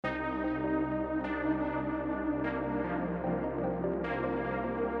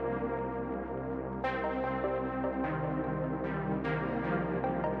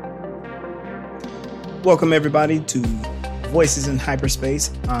Welcome everybody to Voices in Hyperspace.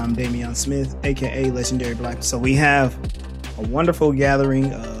 I'm Damian Smith, aka Legendary Black. So we have a wonderful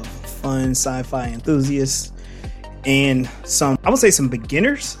gathering of fun sci-fi enthusiasts and some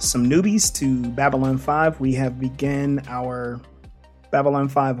beginners, some newbies to Babylon 5. We have begun our Babylon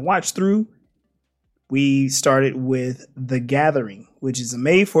 5 watch through. We started with The Gathering, which is a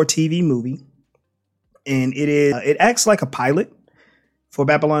made-for-TV movie, and it acts like a pilot for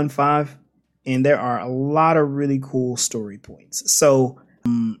Babylon 5, and there are a lot of really cool story points. So,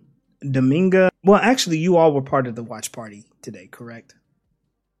 Dominga, well, actually, you all were part of the watch party today, correct?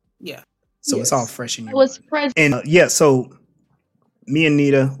 Yeah. So Yes. it's all fresh in your I was mind. present. And so me and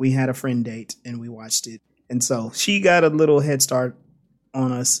Nita, we had a friend date and we watched it. And so she got a little head start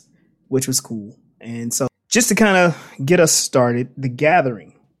on us, which was cool. And so just to kind of get us started, The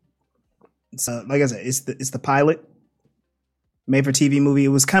Gathering. So like I said, it's the pilot made for TV movie. It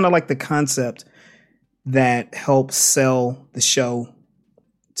was kind of like the concept that helped sell the show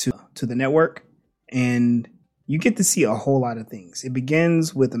to the network. And you get to see a whole lot of things. It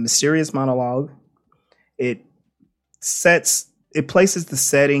begins with a mysterious monologue. It places the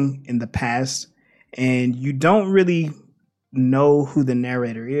setting in the past, and you don't really know who the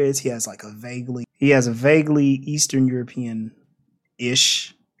narrator is. He has a vaguely Eastern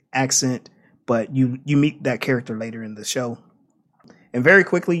European-ish accent, but you meet that character later in the show. And very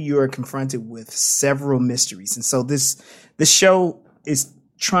quickly you are confronted with several mysteries. And so this show is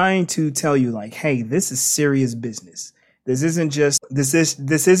trying to tell you hey, this is serious business. This isn't just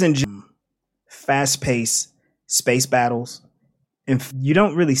fast-paced space battles. And you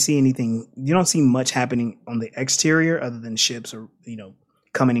don't really see anything. You don't see much happening on the exterior other than ships or,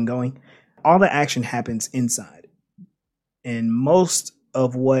 coming and going. All the action happens inside. And most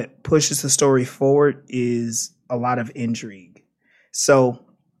of what pushes the story forward is a lot of intrigue. So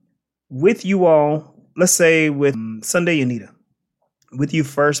with you all, let's say with Sunday Anita, with you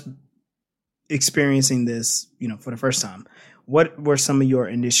first experiencing this, for the first time, what were some of your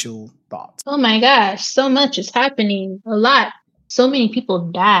initial thoughts? Oh my gosh, so much is happening. A lot. So many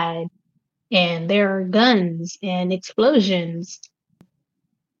people died, and there are guns and explosions.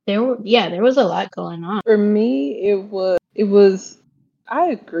 There was a lot going on. For me, it was I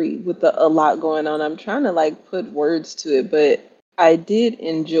agree with a lot going on. I'm trying to put words to it, but I did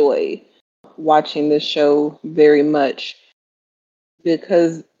enjoy watching the show very much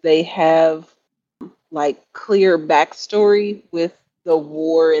because they have clear backstory with the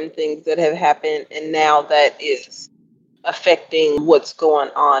war and things that have happened, and now that is affecting what's going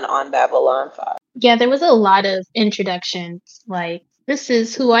on Babylon 5. Yeah, there was a lot of introductions, like, this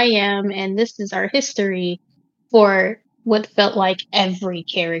is who I am and this is our history for what felt like every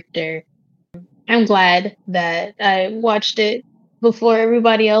character. I'm glad that I watched it before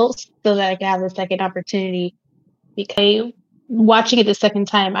everybody else so that I could have a second opportunity, because watching it the second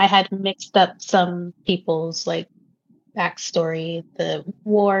time, I had mixed up some people's backstory, the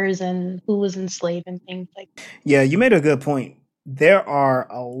wars and who was enslaved and things like that. Yeah, you made a good point. There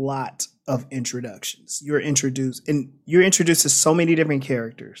are a lot of introductions. You're introduced to so many different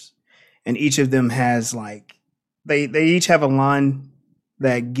characters, and each of them has they each have a line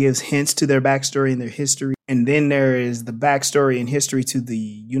that gives hints to their backstory and their history. And then there is the backstory and history to the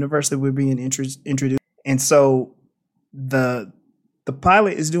universe that we're being introduced. And so the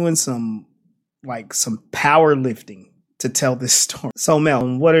pilot is doing some powerlifting to tell this story. So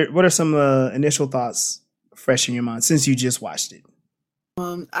Mel, what are some initial thoughts fresh in your mind since you just watched it?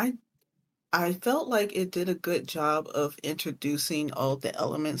 I felt like it did a good job of introducing all the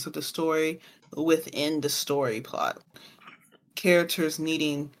elements of the story within the story plot. Characters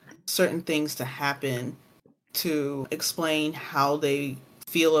needing certain things to happen to explain how they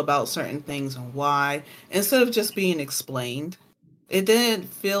feel about certain things and why, instead of just being explained. It didn't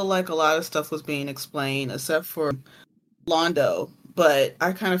feel like a lot of stuff was being explained except for Londo, but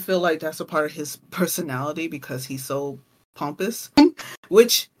I kind of feel like that's a part of his personality because he's so pompous,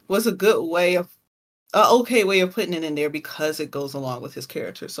 which was a okay way of putting it in there because it goes along with his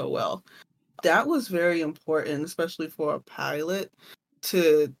character so well. That was very important, especially for a pilot,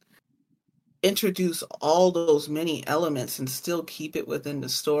 to introduce all those many elements and still keep it within the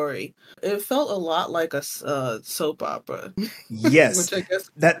story. It felt a lot like a soap opera. Yes, which I guess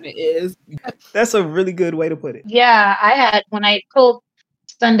that it is. That's a really good way to put it. Yeah, when I told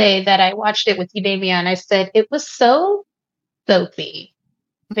Sunday that I watched it with you, Damian, I said it was so soapy.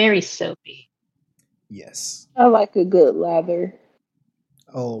 Very soapy. Yes. I like a good lather.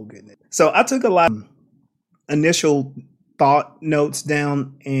 Oh, goodness. So I took a lot of initial thought notes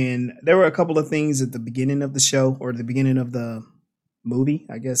down, and there were a couple of things at the beginning of the show or the beginning of the movie,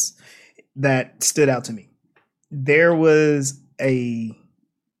 I guess. that stood out to me. There was a,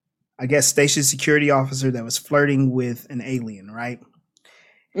 I guess, station security officer that was flirting with an alien, right?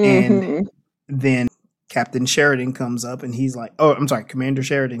 And then Captain Sheridan comes up and he's like, oh, I'm sorry, Commander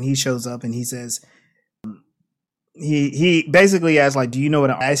Sheridan. He shows up and he says, he basically asks, like, do you know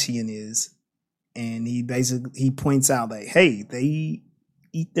what an Asian is? And he points out that, hey, they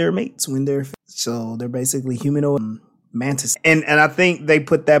eat their mates when so they're basically humanoid mantis. And I think they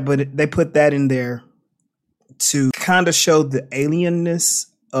put that in there to kind of show the alienness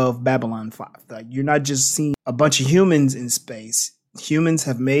of Babylon 5. Like, you're not just seeing a bunch of humans in space. Humans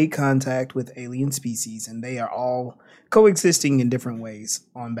have made contact with alien species, and they are all coexisting in different ways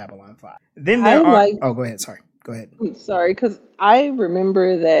on Babylon 5. Then there go ahead. Sorry. Go ahead. Sorry, because I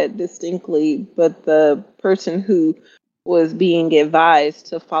remember that distinctly, but the person who was being advised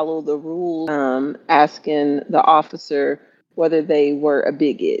to follow the rules, asking the officer whether they were a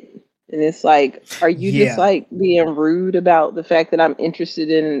bigot. And it's like, are you just like being rude about the fact that I'm interested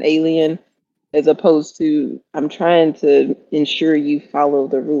in an alien, as opposed to I'm trying to ensure you follow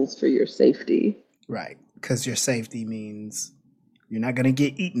the rules for your safety? Right, because your safety means you're not going to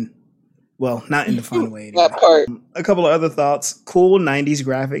get eaten. Well, not in the fun way. Anyway. That part. A couple of other thoughts. Cool 90s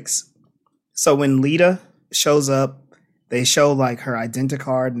graphics. So when Lita shows up, they show like her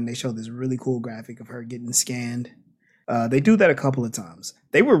identicard and they show this really cool graphic of her getting scanned. They do that a couple of times.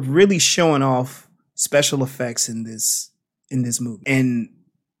 They were really showing off special effects in this movie. And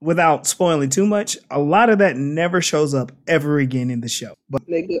without spoiling too much, a lot of that never shows up ever again in the show. But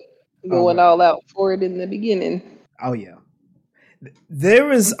they going all out for it in the beginning. Oh, yeah.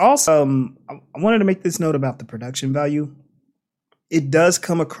 There is also, I wanted to make this note about the production value. It does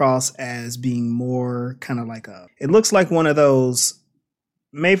come across as being more kind of like it looks like one of those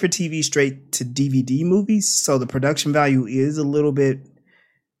made for TV straight to DVD movies. So the production value is a little bit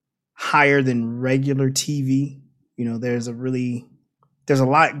higher than regular TV. You know, there's a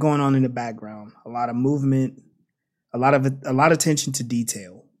lot going on in the background, a lot of movement, a lot of attention to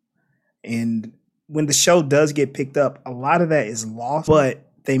detail. And when the show does get picked up, a lot of that is lost,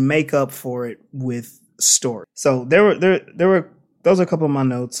 but they make up for it with story. So there were those are a couple of my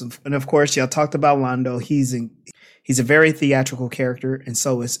notes, and of course, y'all talked about Londo. He's a very theatrical character, and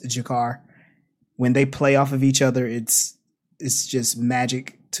so is Jakar. When they play off of each other, it's just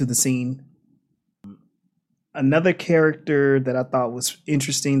magic to the scene. Another character that I thought was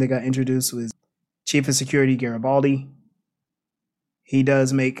interesting that got introduced was Chief of Security Garibaldi. He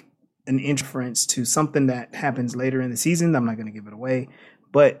does make an inference to something that happens later in the season. I'm not going to give it away,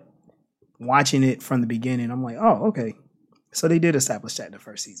 but watching it from the beginning, I'm like, oh, okay. So they did establish that in the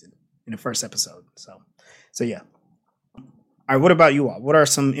first season, in the first episode. So yeah. All right. What about you all? What are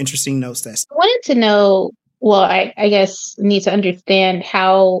some interesting notes that I wanted to know, well, I guess need to understand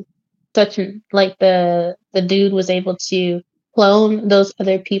how the dude was able to clone those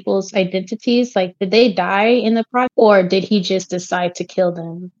other people's identities. Like, did they die in the process, or did he just decide to kill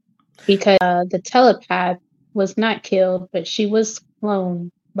them? Because the telepath was not killed, but she was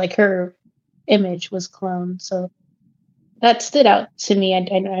cloned. Like, her image was cloned. So that stood out to me.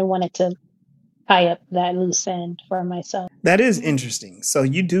 I wanted to tie up that loose end for myself. That is interesting. So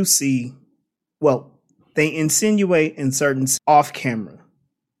you do see, well, they insinuate in certain off camera,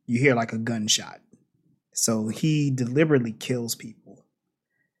 you hear like a gunshot. So he deliberately kills people.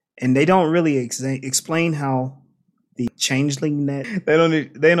 And they don't really explain how the changeling net,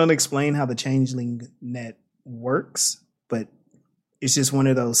 they don't explain how the changeling net works, but it's just one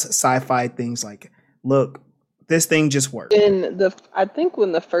of those sci-fi things like, look, this thing just worked. And I think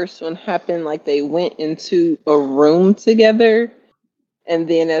when the first one happened, like, they went into a room together, and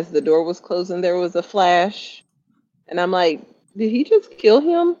then as the door was closing, there was a flash, and I'm like, did he just kill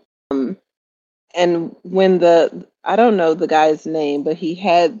him? And when I don't know the guy's name, but he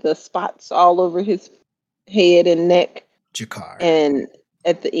had the spots all over his head and neck. Jakar. And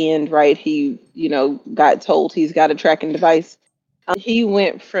at the end, right, he, got told he's got a tracking device. He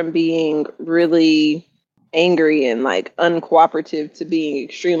went from being really angry and like uncooperative to being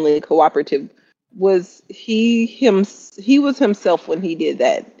extremely cooperative. Was he was himself when he did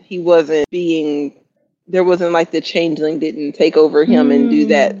that? He wasn't being, there wasn't like the changeling didn't take over him and do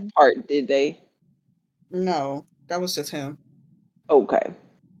that part, did they? No, that was just him. Okay.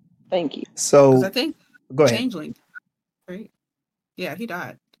 Thank you. So I think go ahead. changeling, right? Yeah, he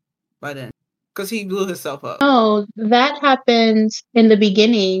died by then because he blew himself up. Oh, that happened in the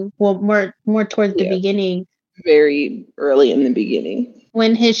beginning. Well, more towards the beginning. Very early in the beginning.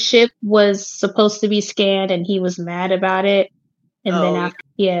 When his ship was supposed to be scanned and he was mad about it. And then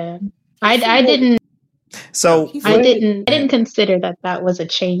after, I didn't. So I didn't consider that was a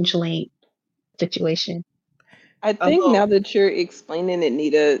changeling. situation. I think now that you're explaining it,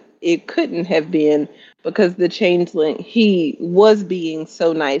 Nita, it couldn't have been because the changeling, he was being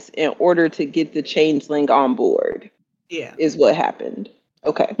so nice in order to get the changeling on board, Yeah. is what happened.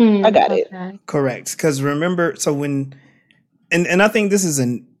 Okay, I got it. Okay. Correct. Because remember, so when and I think this is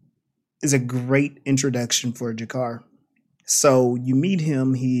a great introduction for Jakar. So you meet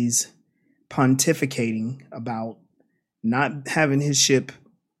him, he's pontificating about not having his ship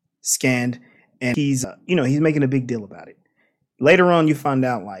scanned, and he's he's making a big deal about it. Later on, you find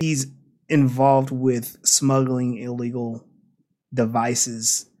out like he's involved with smuggling illegal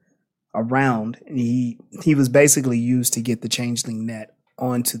devices around, and he was basically used to get the changeling net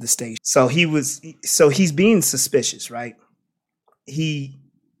onto the station. So he's being suspicious, right?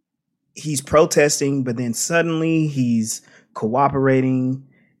 He's protesting, but then suddenly he's cooperating,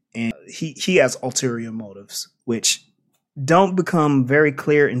 and he has ulterior motives, which don't become very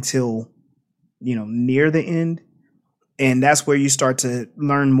clear until near the end, and that's where you start to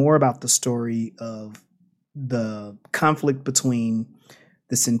learn more about the story of the conflict between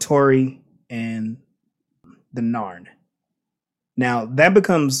the Centauri and the Narn. Now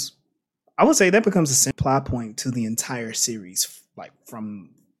I would say that becomes a central plot point to the entire series, like from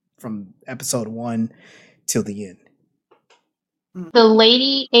episode 1 till the end. The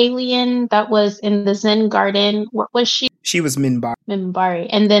lady alien that was in the Zen garden, what was she? She was Minbari. Minbari.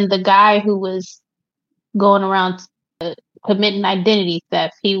 And then the guy who was going around committing identity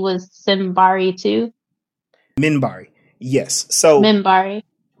theft, he was Simbari too? Minbari. Yes. So Minbari.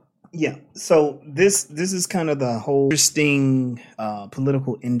 yeah. So this is kind of the whole interesting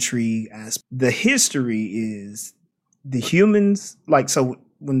political intrigue aspect. The history is the humans, like, so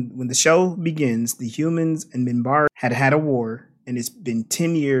when the show begins, the humans and Minbari had a war, and it's been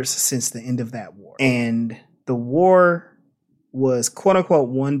 10 years since the end of that war. And the war was quote unquote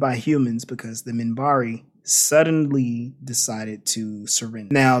won by humans because the Minbari suddenly decided to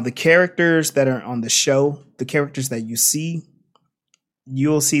surrender. Now, the characters that are on the show, the characters that you see,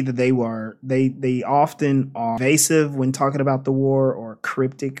 you'll see that they often are evasive when talking about the war or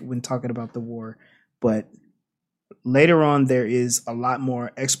cryptic when talking about the war, but later on there is a lot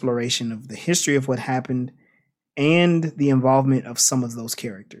more exploration of the history of what happened and the involvement of some of those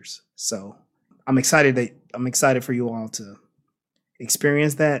characters. So I'm excited for you all to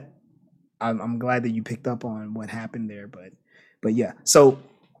experience that. I'm glad that you picked up on what happened there, but yeah. So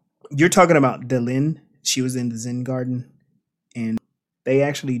you're talking about Delin. She was in the Zen Garden, and they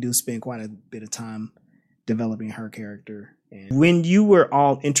actually do spend quite a bit of time developing her character. And when you were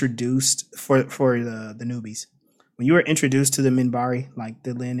all introduced for the newbies, when you were introduced to the Minbari, like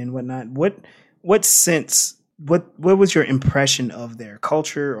Delin and whatnot, what was your impression of their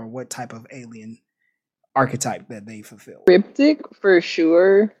culture, or what type of alien archetype that they fulfill? Cryptic for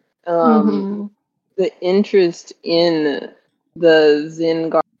sure. The interest in the Zen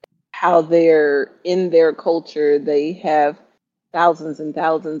garden, how they're in their culture, they have thousands and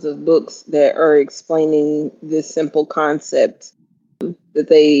thousands of books that are explaining this simple concept, that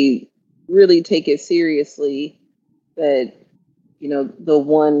they really take it seriously, that the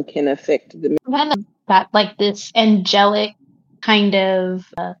one can affect the Kind of got like this angelic kind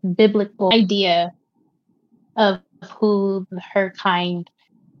of biblical idea of who her kind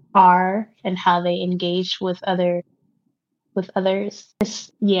are and how they engage with others.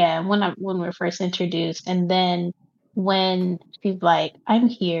 Yeah, when we're first introduced, and then when she's like, "I'm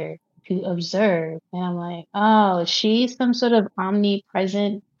here to observe," and I'm like, "Oh, she's some sort of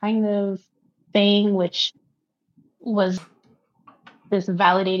omnipresent kind of thing," which was this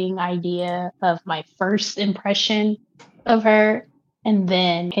validating idea of my first impression of her. And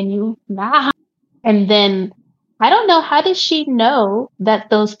then, can you not? And then, I don't know, how did she know that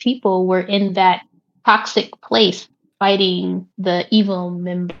those people were in that toxic place fighting the evil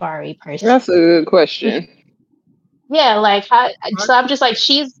Mimbari person? That's a good question. Yeah, like, how, so I'm just like,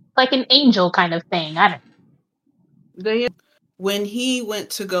 she's like an angel kind of thing. I don't. When he went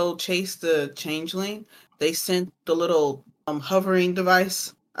to go chase the changeling, they sent the little hovering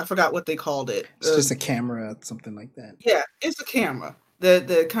device. I forgot what they called it. It's just a camera, something like that. Yeah, it's a camera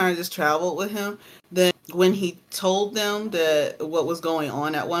that kind of just traveled with him. Then when he told them that what was going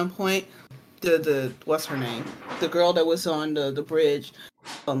on at one point, the what's her name? The girl that was on the bridge,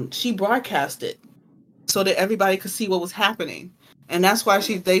 she broadcast it so that everybody could see what was happening. And that's why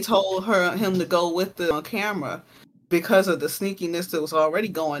they told him to go with the camera, because of the sneakiness that was already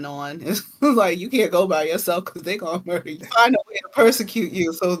going on. It's like, you can't go by yourself because they're going to murder you. Find a way to persecute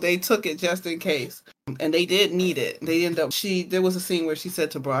you. So they took it just in case. And they did need it. They ended up, there was a scene where she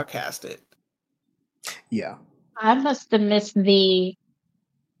said to broadcast it. Yeah. I must have missed the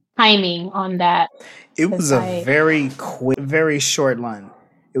timing on that. It was a very quick, very short line.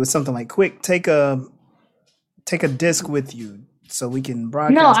 It was something like, "Quick, take a disc with you so we can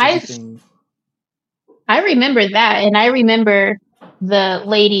broadcast everything." I remember that, and I remember the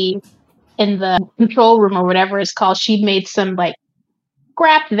lady in the control room or whatever it's called. She made some like,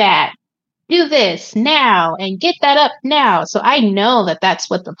 scrap that, do this now, and get that up now. So I know that that's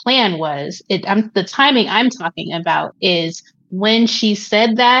what the plan was. The timing I'm talking about is when she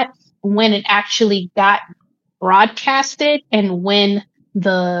said that, when it actually got broadcasted, and when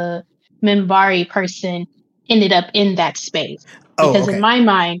the Minbari person ended up in that space. Because in my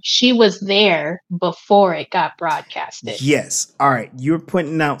mind, she was there before it got broadcasted. Yes. All right. You're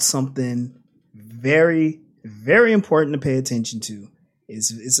pointing out something very, very important to pay attention to.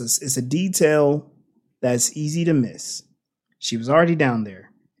 It's a detail that's easy to miss. She was already down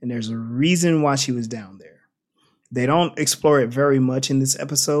there, and there's a reason why she was down there. They don't explore it very much in this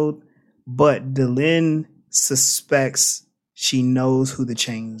episode, but Delenn suspects she knows who the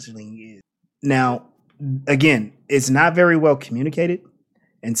changeling is. Now, again, it's not very well communicated,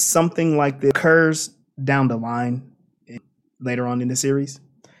 and something like this occurs down the line later on in the series.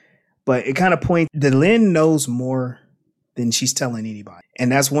 But it kind of points Delenn knows more than she's telling anybody,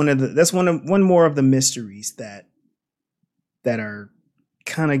 and that's one more of the mysteries that are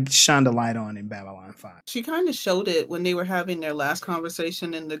kind of shined a light on in Babylon 5. She kind of showed it when they were having their last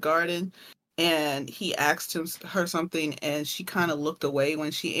conversation in the garden, and he asked her something, and she kind of looked away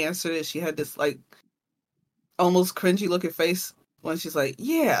when she answered it. She had this like almost cringy looking face when she's like,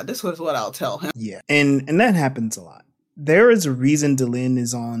 "Yeah, this was what I'll tell him." Yeah, and that happens a lot. There is a reason Delenn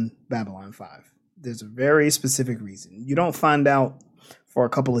is on Babylon 5. There's a very specific reason. You don't find out for a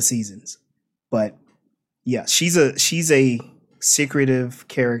couple of seasons, but yeah, she's a secretive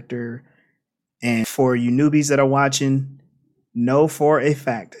character, and for you newbies that are watching, know for a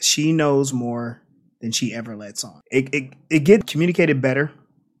fact she knows more than she ever lets on. It gets communicated better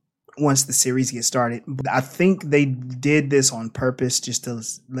once the series gets started, but I think they did this on purpose just to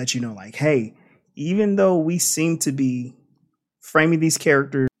let you know, like, hey, even though we seem to be framing these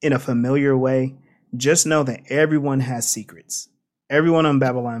characters in a familiar way, just know that everyone has secrets. Everyone on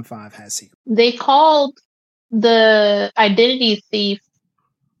Babylon 5 has secrets. They called the identity thief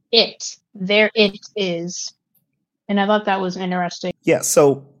it. It is. And I thought that was interesting. Yeah,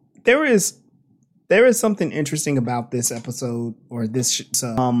 so there is something interesting about this episode, or this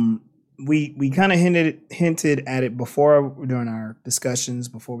we kind of hinted at it before during our discussions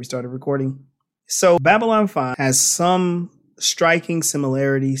before we started recording. So Babylon 5 has some striking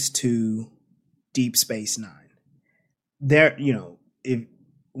similarities to Deep Space Nine. There, if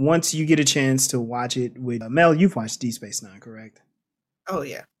once you get a chance to watch it with Mel, you've watched Deep Space Nine, correct? Oh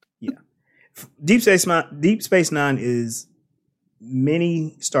yeah. Yeah. Deep Space Nine is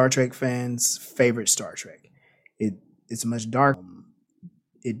many Star Trek fans' favorite Star Trek. It's much darker.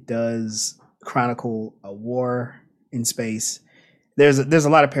 It does chronicle a war in space. There's a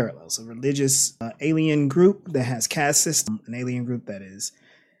lot of parallels. A religious alien group that has caste system, an alien group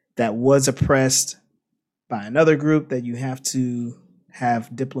that was oppressed by another group that you have to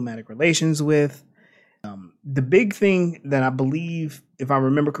have diplomatic relations with. The big thing that I believe, if I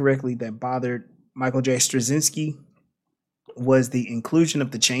remember correctly, that bothered Michael J. Straczynski was the inclusion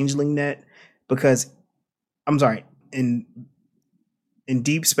of the changeling net, because in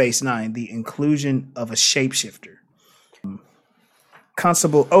Deep Space Nine, the inclusion of a shapeshifter.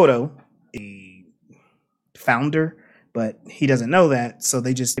 Constable Odo, a founder, but he doesn't know that, so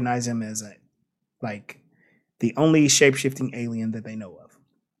they just recognize him as the only shapeshifting alien that they know of.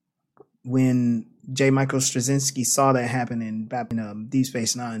 When J. Michael Straczynski saw that happen in Deep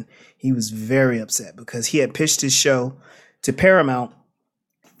Space Nine, he was very upset because he had pitched his show to Paramount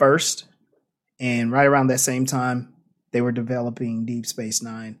first, and right around that same time, they were developing Deep Space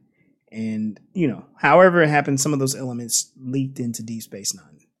Nine. And, however it happened, some of those elements leaked into Deep Space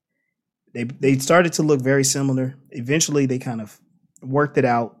Nine. They started to look very similar. Eventually, they kind of worked it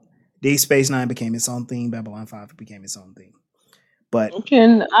out. Deep Space Nine became its own thing. Babylon 5 became its own thing. But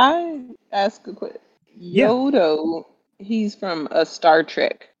can I ask a question? Yodo, he's from a Star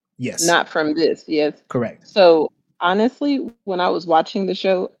Trek. Yes. Not from this. Yes. Correct. So honestly, when I was watching the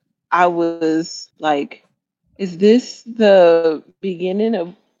show, I was like, is this the beginning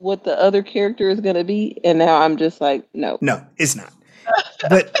of what the other character is going to be? And now I'm just like, no. No, it's not.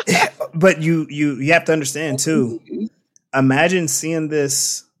 But you have to understand too. Imagine seeing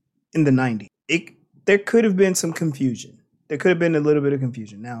this in the 90s. There could have been some confusion. There could have been a little bit of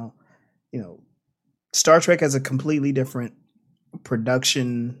confusion. Now, Star Trek has a completely different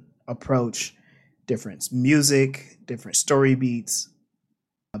production approach, different music, different story beats.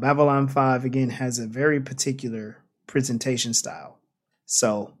 Babylon 5 again has a very particular presentation style.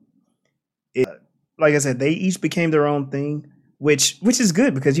 So, like I said, they each became their own thing, which is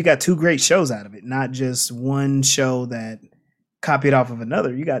good because you got two great shows out of it, not just one show that copied off of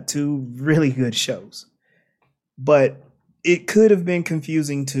another. You got two really good shows. But it could have been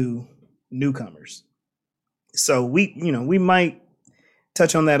confusing to newcomers. So we might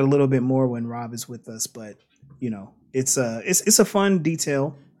touch on that a little bit more when Rob is with us, but it's a fun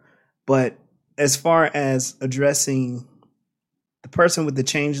detail. But as far as addressing the person with the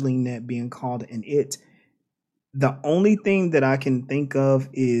changeling net being called an it, the only thing that I can think of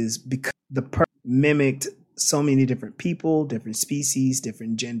is because the mimicked so many different people, different species,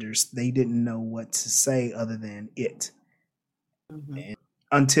 different genders, they didn't know what to say other than it. And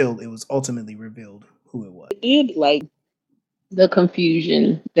until it was ultimately revealed who it was. I did like the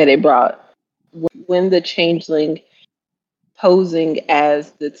confusion that it brought when the changeling posing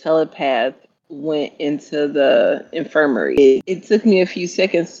as the telepath went into the infirmary. It took me a few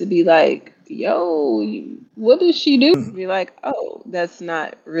seconds to be like, yo, what does she do? Be like, oh, that's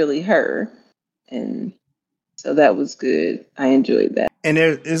not really her. And so that was good. I enjoyed that. And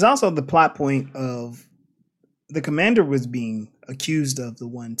there's also the plot point of the commander was being accused of the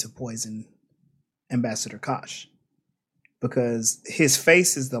one to poison Ambassador Kosh because his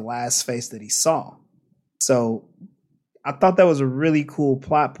face is the last face that he saw. So I thought that was a really cool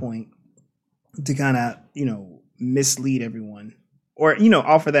plot point to kind of, mislead everyone or,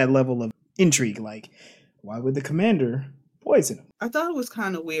 offer that level of intrigue. Like, why would the commander poison him? I thought it was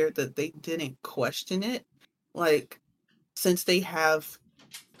kind of weird that they didn't question it. Like, since they have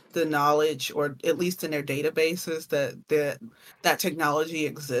the knowledge, or at least in their databases, that technology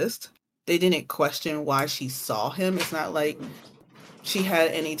exists, they didn't question why she saw him. It's not like she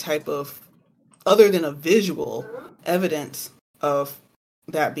had any type of, other than a visual evidence of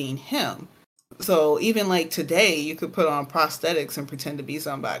that being him. So even like today, you could put on prosthetics and pretend to be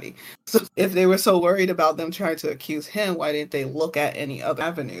somebody. So if they were so worried about them trying to accuse him, why didn't they look at any other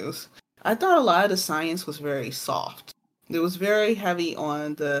avenues? I thought a lot of the science was very soft. It was very heavy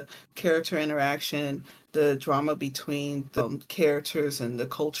on the character interaction, the drama between the characters and the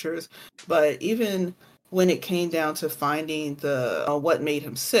cultures. But even when it came down to finding the what made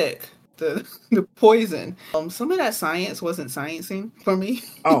him sick, the poison, some of that science wasn't sciencing for me.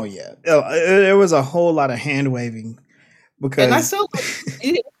 Oh yeah, there was a whole lot of hand waving because, and I felt like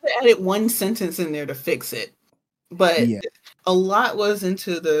it added one sentence in there to fix it, but yeah. A lot was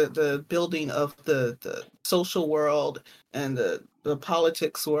into the building of the social world and the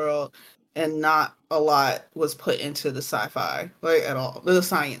politics world, and not a lot was put into the sci-fi, like at all. The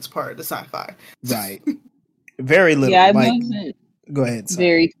science part, the sci-fi. Right. Very little. Yeah, I wasn't go ahead. Sorry.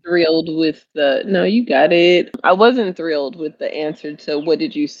 Very thrilled with no, you got it. I wasn't thrilled with the answer to what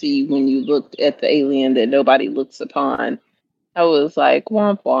did you see when you looked at the alien that nobody looks upon. I was like,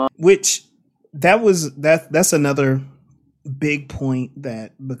 womp womp. Which that's another big point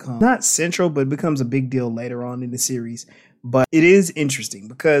that becomes not central, but becomes a big deal later on in the series. But it is interesting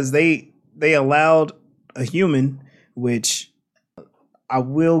because they allowed a human, which I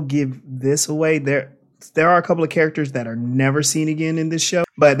will give this away. There are a couple of characters that are never seen again in this show,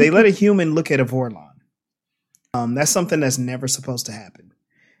 but they let a human look at a Vorlon. That's something that's never supposed to happen.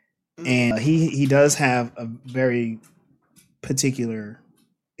 And he does have a very particular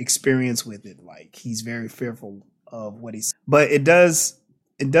experience with it. Like, he's very fearful of what he's, but it does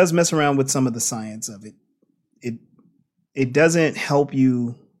mess around with some of the science of it. It doesn't help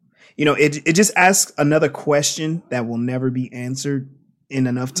you, it just asks another question that will never be answered in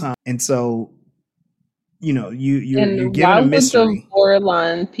enough time. And so, you're given a mystery. Why would the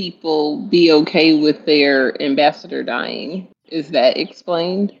Vorlon people be okay with their ambassador dying? Is that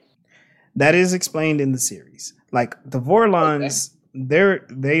explained? That is explained in the series. Like, the Vorlons, okay.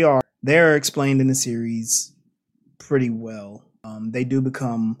 They're explained in the series pretty well. They do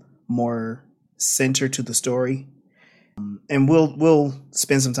become more centered to the story. And we'll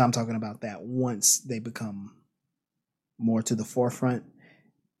spend some time talking about that once they become more to the forefront.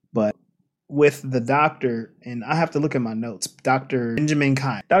 But with the doctor, and I have to look at my notes, Dr. Benjamin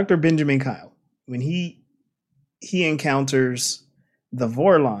Kyle, when he encounters the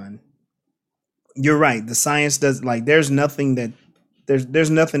Vorlon, you're right. The science does, like, there's nothing that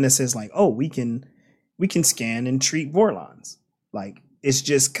says like, oh, we can scan and treat Vorlons. Like, it's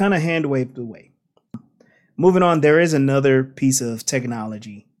just kind of hand waved away. Moving on, there is another piece of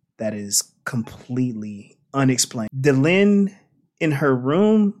technology that is completely unexplained. Delin in her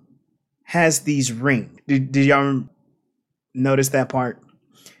room has these rings. Did y'all notice that part?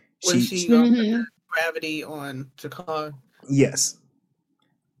 When she gravity on Jakar. Yes.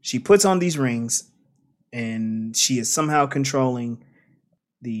 She puts on these rings, and she is somehow controlling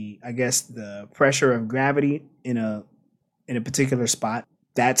the pressure of gravity in a particular spot.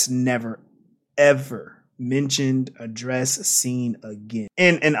 That's never ever mentioned, addressed, seen again.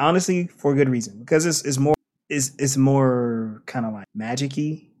 And honestly, for good reason, because it's more kind of like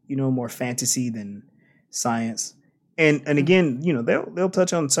magic-y, more fantasy than science. And again, they'll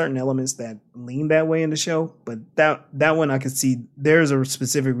touch on certain elements that lean that way in the show, but that one I could see there's a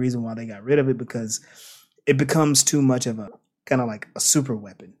specific reason why they got rid of it, because it becomes too much of a kind of like a super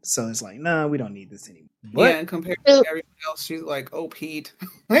weapon. So it's like, nah, we don't need this anymore. But and compared to everyone else, she's like OP'd.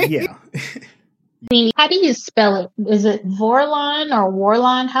 yeah. How do you spell it? Is it Vorlon or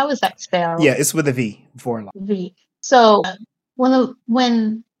Warlon? How is that spelled? Yeah, it's with a V. Vorlon. V. So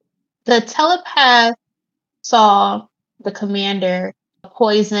when the telepath saw the commander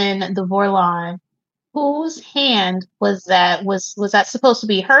poison the Vorlon, whose hand was that? Was that supposed to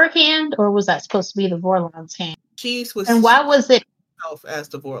be her hand, or was that supposed to be the Vorlon's hand? And why was it herself as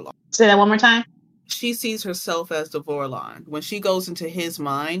the Vorlon? Say that one more time. She sees herself as the Vorlon. When she goes into his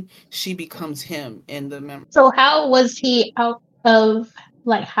mind, she becomes him in the memory. So how was he out of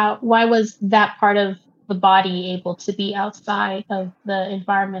why was that part of the body able to be outside of the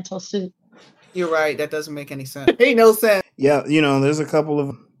environmental suit? You're right. That doesn't make any sense. Ain't no sense. Yeah, there's a couple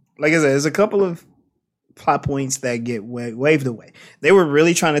of, like I said, there's a couple of plot points that get waved away. They were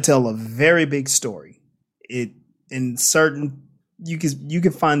really trying to tell a very big story. You can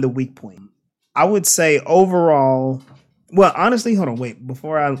find the weak point. I would say overall, well, honestly, hold on, wait,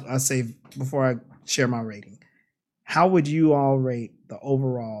 before I share my rating, how would you all rate the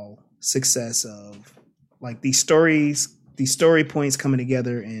overall success of like these story points coming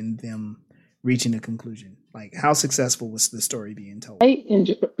together and them reaching a conclusion? Like, how successful was the story being told?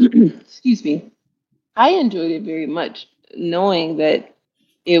 Excuse me. I enjoyed it very much, knowing that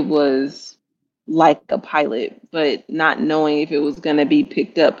it was like a pilot, but not knowing if it was going to be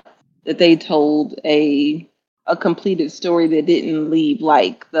picked up. That they told a completed story that didn't leave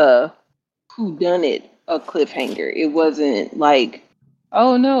like the whodunit a cliffhanger. It wasn't like,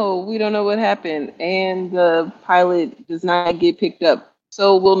 oh no, we don't know what happened, and the pilot does not get picked up,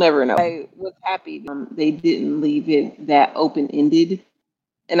 so we'll never know. I was happy they didn't leave it that open-ended,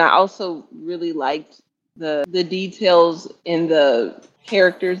 and I also really liked the details in the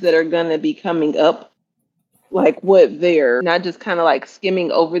characters that are going to be coming up. Like what they're not just kind of like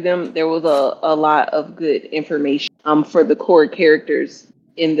skimming over them. There was a lot of good information for the core characters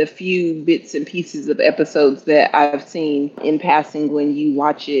in the few bits and pieces of episodes that I've seen in passing. When you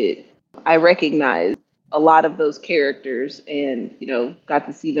watch it, I recognize a lot of those characters and, got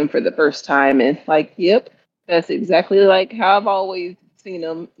to see them for the first time. And like, yep, that's exactly like how I've always seen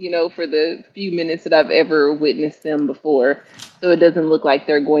them, for the few minutes that I've ever witnessed them before. So it doesn't look like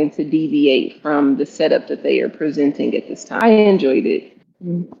they're going to deviate from the setup that they are presenting at this time. I enjoyed it.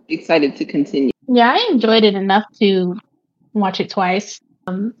 I'm excited to continue. Yeah, I enjoyed it enough to watch it twice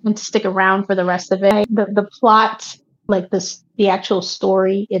and to stick around for the rest of it. The plot, like the actual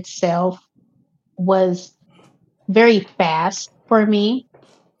story itself, was very fast for me.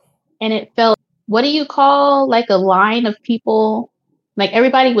 And it felt, what do you call like a line of people? Like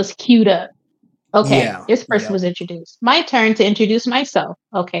everybody was queued up. Okay, Yeah, this person was introduced. My turn to introduce myself.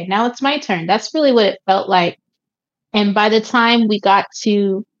 Okay, now it's my turn. That's really what it felt like. And by the time we got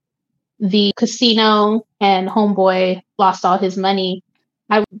to the casino and homeboy lost all his money,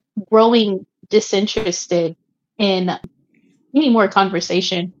 I was growing disinterested in any more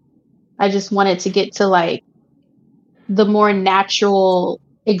conversation. I just wanted to get to like the more natural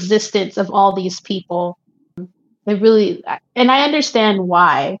existence of all these people. And I understand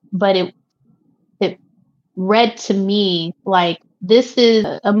why, but it read to me like this is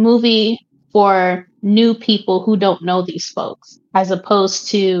a movie for new people who don't know these folks, as opposed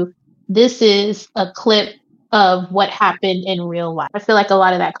to this is a clip of what happened in real life. I feel like a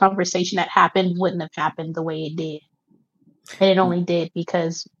lot of that conversation that happened wouldn't have happened the way it did. And it only did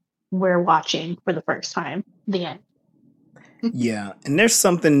because we're watching for the first time the end. Yeah, and there's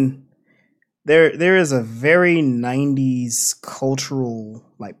something there is a very 90s cultural,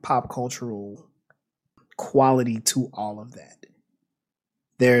 like pop cultural quality to all of that.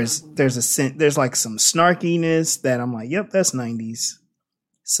 There's like some snarkiness that I'm like, yep, that's 90s.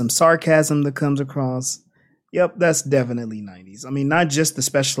 Some sarcasm that comes across. Yep, that's definitely 90s. I mean, not just the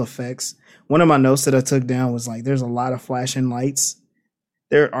special effects. One of my notes that I took down was like, there's a lot of flashing lights.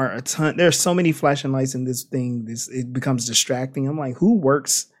 There's so many flashing lights in this thing. It becomes distracting. I'm like, who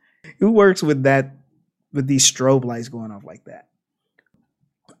works with that, with these strobe lights going off like that?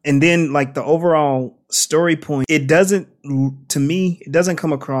 And then like the overall story point, it doesn't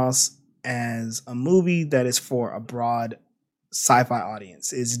come across as a movie that is for a broad sci-fi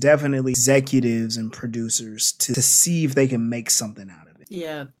audience. It's definitely executives and producers to see if they can make something out of it.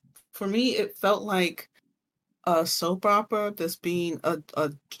 Yeah. For me, it felt like a soap opera that's being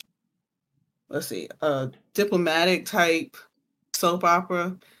a diplomatic type soap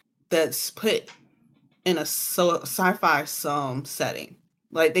opera that's put in a sci-fi setting.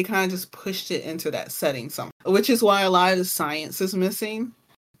 Like they kind of just pushed it into that setting which is why a lot of the science is missing.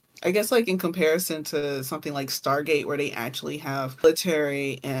 I guess like in comparison to something like Stargate, where they actually have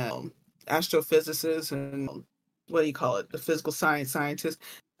military and astrophysicists and what do you call it, the physical scientists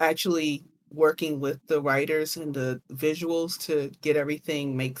actually working with the writers and the visuals to get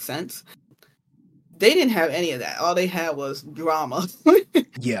everything make sense. They didn't have any of that. All they had was drama.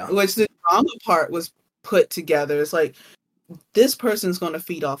 Yeah. Which the drama part was put together. It's like this person's going to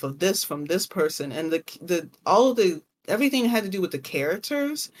feed off of this from this person, and everything had to do with the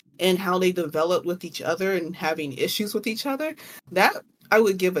characters and how they developed with each other and having issues with each other. That I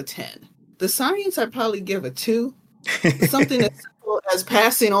would give a 10. The science I'd probably give a 2. Something as simple as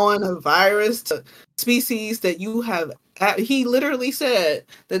passing on a virus to species that you have. He literally said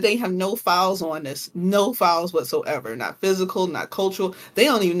that they have no files on this, no files whatsoever, not physical, not cultural. They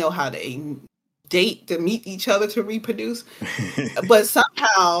don't even know how to date to meet each other to reproduce. But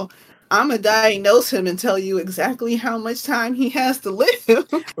somehow I'm going to diagnose him and tell you exactly how much time he has to live.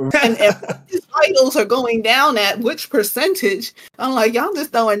 and his vitals are going down at which percentage. I'm like, y'all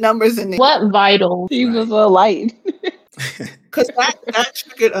just throwing numbers in there. What vitals? He was a light. Because that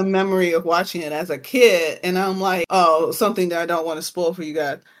triggered a memory of watching it as a kid. And I'm like, oh, something that I don't want to spoil for you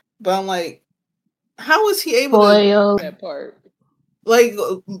guys. But I'm like, how was he able to that part? Like,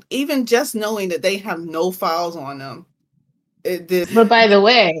 even just knowing that they have no files on them. But by the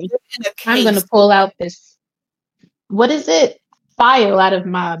way, I'm going to pull out this, what is it? File out of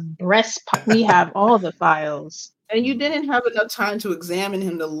my breast. We have all the files. And you didn't have enough time to examine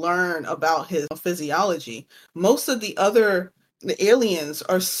him to learn about his physiology. Most of the aliens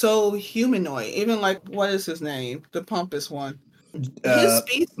are so humanoid. Even like, what is his name? The pompous one. His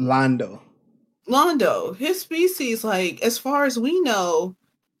species. Londo. His species, like, as far as we know,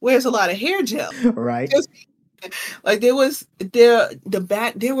 wears a lot of hair gel. Right. Like there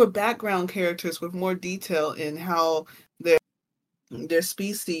were background characters with more detail in how their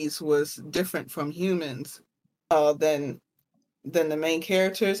species was different from humans than the main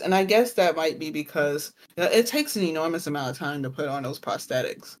characters. And I guess that might be because it takes an enormous amount of time to put on those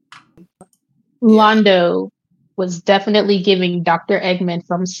prosthetics. Londo was definitely giving Dr. Eggman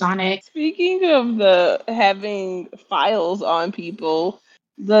from Sonic. Speaking of the having files on people,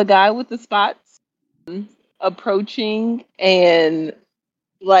 the guy with the spots approaching and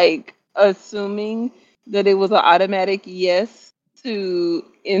like assuming that it was an automatic yes to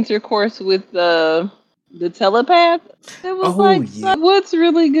intercourse with the telepath. It was what's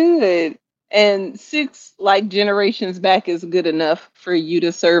really good? And 6 like generations back is good enough for you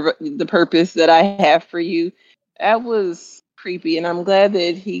to serve the purpose that I have for you. That was creepy, and I'm glad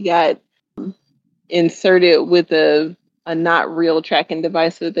that he got inserted with a not real tracking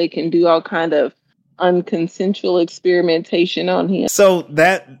device so that they can do all kind of unconsensual experimentation on him. So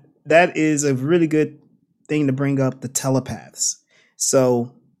that is a really good thing to bring up, the telepaths.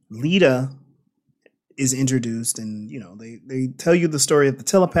 So Lita is introduced, and they tell you the story of the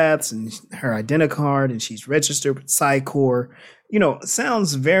telepaths and her identicard, and she's registered with Psycor. It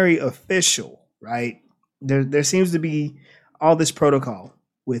sounds very official, right? There seems to be all this protocol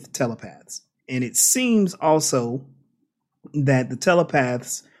with telepaths, and it seems also that the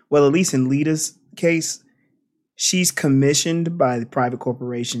telepaths, well, at least in Lita's case, she's commissioned by the private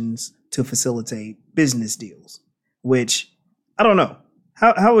corporations to facilitate business deals, which I don't know.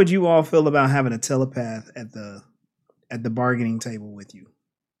 How would you all feel about having a telepath at the bargaining table with you?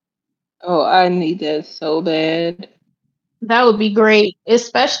 Oh, I need that so bad. That would be great,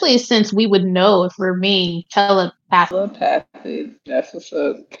 especially since we would know if we're being telepathic. That's what's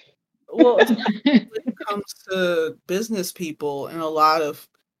up. Well, when it comes to business people, and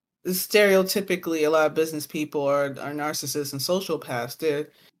stereotypically, a lot of business people are narcissists and sociopaths.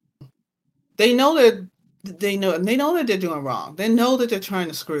 They know that they're doing wrong. They know that they're trying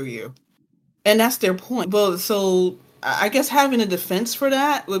to screw you, and that's their point. Well, so I guess having a defense for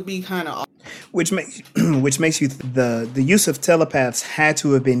that would be kind of which makes you the use of telepaths had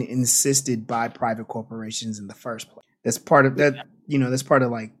to have been insisted by private corporations in the first place. That's part of that. That's part of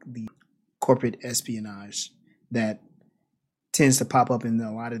like the corporate espionage that tends to pop up in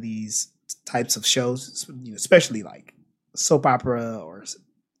a lot of these types of shows, especially like soap opera or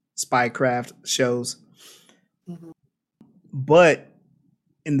spycraft shows. Mhm. But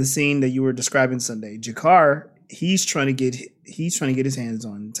in the scene that you were describing Sunday, Jakar, he's trying to get his hands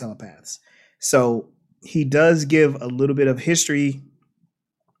on telepaths. So he does give a little bit of history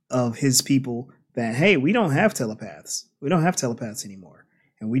of his people that, hey, we don't have telepaths. We don't have telepaths anymore.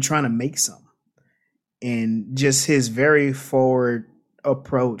 And we trying to make some. And just his very forward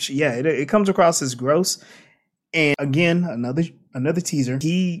approach. Yeah, it comes across as gross. And again, another teaser.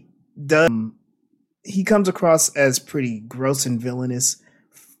 He comes across as pretty gross and villainous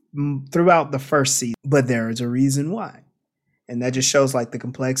throughout the first season, but there is a reason why. And that just shows like the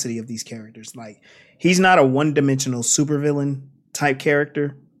complexity of these characters. Like, he's not a one-dimensional supervillain type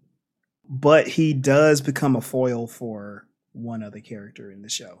character, but he does become a foil for one other character in the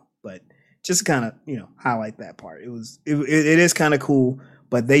show. But just kind of, highlight that part. It is kind of cool,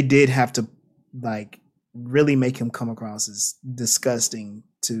 but they did have to like really make him come across as disgusting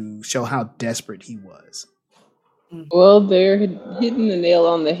to show how desperate he was. Well, they're hitting the nail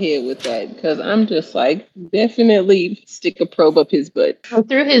on the head with that, because I'm just like, definitely stick a probe up his butt. Or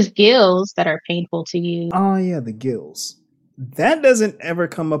through his gills that are painful to you. Oh yeah, the gills. That doesn't ever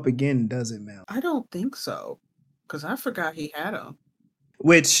come up again, does it, Mel? I don't think so, because I forgot he had them.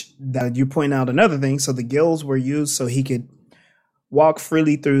 Which you point out another thing. So the gills were used so he could walk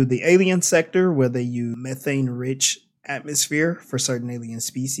freely through the alien sector, where they use methane-rich atmosphere for certain alien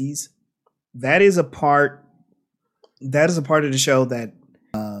species. That is a part of the show that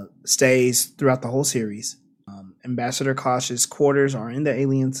stays throughout the whole series. Ambassador Kosh's quarters are in the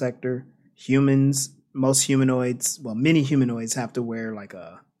alien sector. Many humanoids have to wear like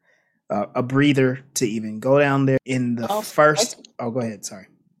a breather to even go down there. In the first, go ahead. Sorry.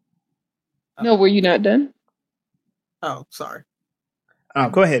 No, were you not done? Oh, sorry. Oh,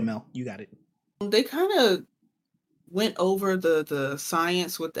 go ahead, Mel. You got it. They kind of went over the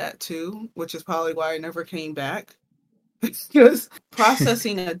science with that too, which is probably why I never came back. Because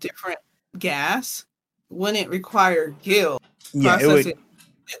processing a different gas wouldn't require gills. Yeah, it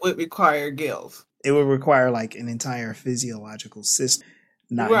would require gills. It would require like an entire physiological system,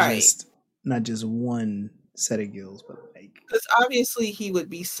 not just one set of gills, but like, because obviously he would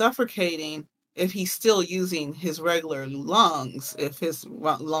be suffocating if he's still using his regular lungs. If his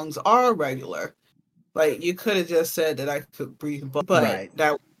lungs are regular, like, you could have just said that I could breathe, but right.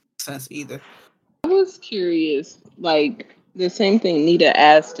 That wouldn't make sense either. I was curious, like the same thing Nita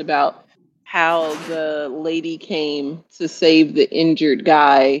asked about how the lady came to save the injured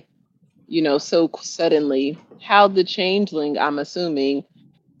guy, so suddenly. How the changeling, I'm assuming,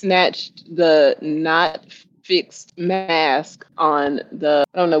 snatched the not fixed mask on I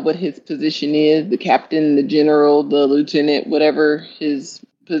don't know what his position is, the captain, the general, the lieutenant, whatever his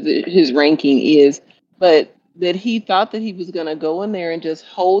ranking is, but that he thought that he was going to go in there and just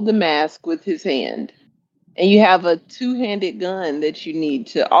hold the mask with his hand. And you have a two-handed gun that you need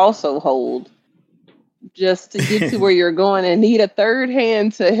to also hold just to get to where you're going, and need a third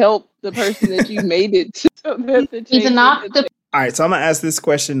hand to help the person that you made it to. So that He's an octopus. All right, so I'm going to ask this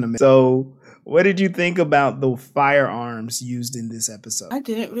question. So what did you think about the firearms used in this episode? I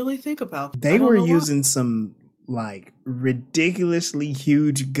didn't really think about that. They were using some like ridiculously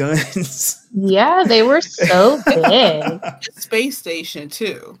huge guns. Yeah, they were so big. Space station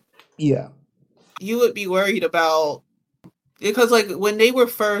too. Yeah. You would be worried about, because like when they were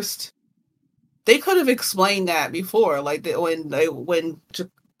first, they could have explained that before, like when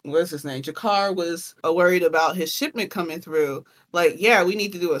what's his name, Jakar was worried about his shipment coming through. Like, yeah, we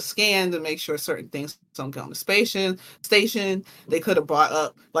need to do a scan to make sure certain things don't go on the station. They could have brought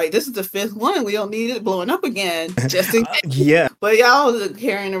up, like, this is the fifth one. We don't need it blowing up again. Just in case. Yeah. But y'all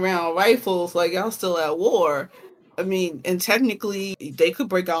carrying around rifles, like y'all still at war. I mean, and technically they could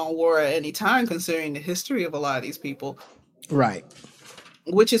break out in war at any time, considering the history of a lot of these people. Right.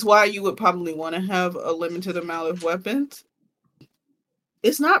 Which is why you would probably want to have a limited amount of weapons.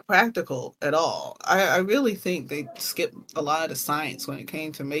 It's not practical at all. I really think they skipped a lot of the science when it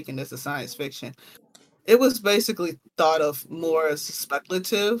came to making this a science fiction. It was basically thought of more as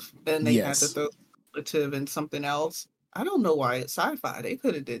speculative, and they had to throw speculative in something else. I don't know why it's sci-fi. They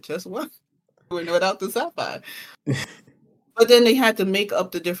could have did just one without the sci-fi. But then they had to make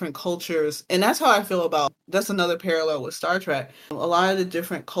up the different cultures. And that's how I feel about, that's another parallel with Star Trek. A lot of the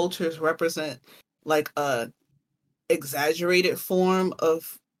different cultures represent like a exaggerated form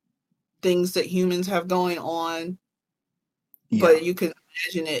of things that humans have going on. Yeah. But you can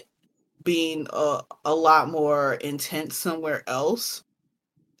imagine it being a lot more intense somewhere else.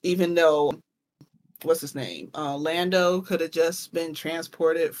 Even though, what's his name? Lando could have just been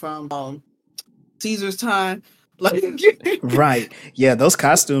transported from Caesar's time. Like, Right. Yeah, those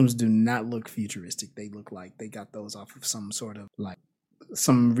costumes do not look futuristic. They look like they got those off of some sort of like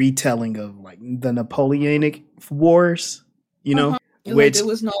some retelling of like the Napoleonic Wars, you know, like which there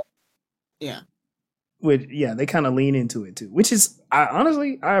was no, yeah. they kind of lean into it too, which is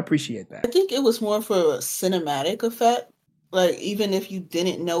I appreciate I that. think it was more for a cinematic effect. Like even if you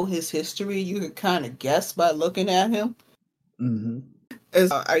didn't know his history, you could kind of guess by looking at him. Mm-hmm.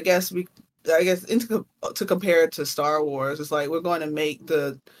 As I guess to compare it to Star Wars, it's like we're going to make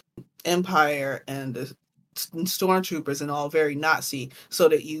the Empire and the stormtroopers and all very Nazi, so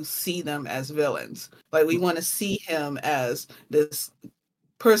that you see them as villains. Like we want to see him as this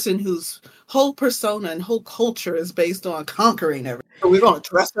person whose whole persona and whole culture is based on conquering everything. So we're going to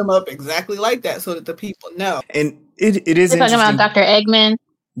dress them up exactly like that so that the people know. And it is You're talking interesting. about Dr. Eggman?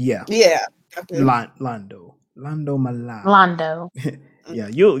 Yeah. Yeah. Lando Malak. Londo. Yeah,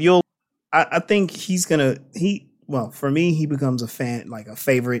 you'll I think for me he becomes a fan, like a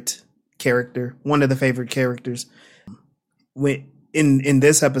favorite character, one of the favorite characters. When in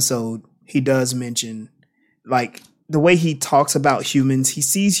this episode, he does mention like the way he talks about humans. He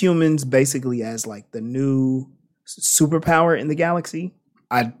sees humans basically as like the new superpower in the galaxy.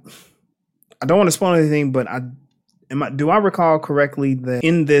 I don't want to spoil anything, but do I recall correctly that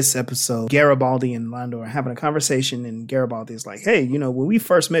in this episode, Garibaldi and Lando are having a conversation, and Garibaldi is like, "Hey, when we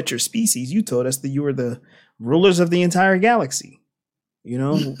first met your species, you told us that you were the rulers of the entire galaxy,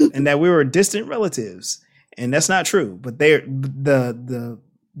 and that we were distant relatives, and that's not true. But they're the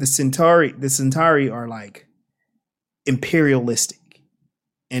Centauri are like imperialistic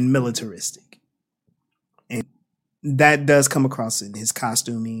and militaristic, and that does come across in his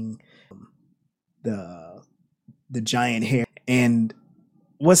costuming, the giant hair. And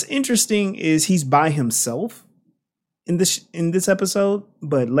what's interesting is he's by himself in this episode,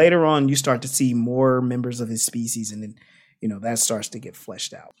 but later on you start to see more members of his species, and then that starts to get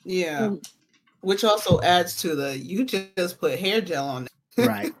fleshed out. Yeah, which also adds to you just put hair gel on it.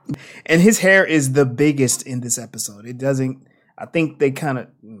 Right. And his hair is the biggest in this episode. It doesn't, I think they tone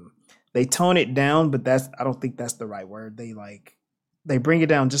it down, but I don't think that's the right word. They bring it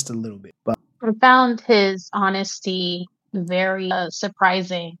down just a little bit. But I found his honesty very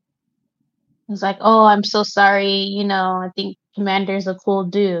surprising. He's like, "Oh, I'm so sorry. I think Commander's a cool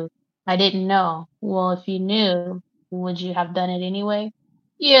dude. I didn't know." Well, if you knew, would you have done it anyway?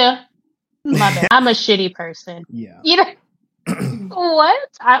 Yeah, my bad. I'm a shitty person. Yeah. What?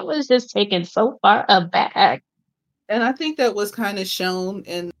 I was just taken so far aback. And I think that was kind of shown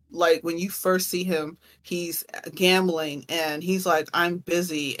in like when you first see him, he's gambling and he's like, "I'm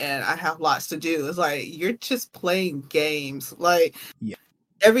busy and I have lots to do." It's like, you're just playing games. Like, yeah.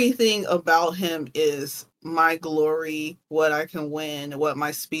 Everything about him is my glory, what I can win, what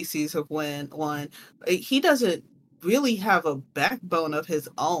my species have won. He doesn't really have a backbone of his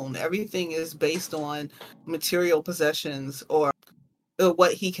own. Everything is based on material possessions or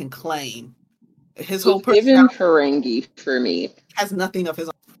what he can claim. His whole given Ferengi for me has nothing of his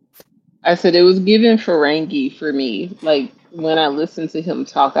own. I said it was given Ferengi for me. Like when I listen to him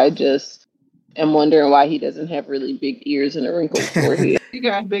talk, I just am wondering why he doesn't have really big ears and a wrinkled forehead. He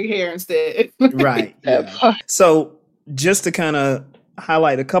got big hair instead. Right. Yeah. So just to kind of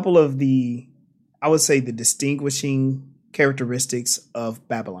highlight a couple of I would say the distinguishing characteristics of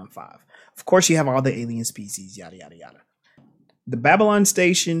Babylon 5. Of course, you have all the alien species, yada, yada, yada. The Babylon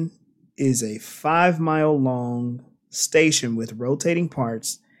station is a 5-mile long station with rotating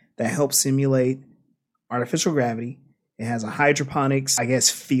parts that help simulate artificial gravity. It has a hydroponics,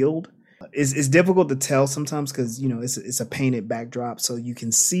 field. It's difficult to tell sometimes because it's a painted backdrop, so you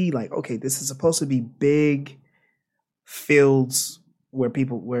can see like, okay, this is supposed to be big fields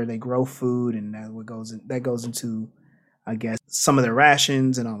where they grow food, and that goes into some of their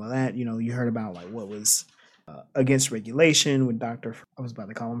rations and all of that. You heard about like what was against regulation with I was about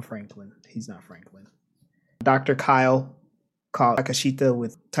to call him Franklin. He's not Franklin. Dr. Kyle called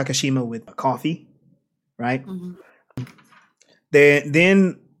Takashima with coffee, right? Mm-hmm.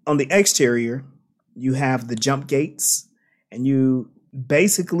 Then on the exterior, you have the jump gates, and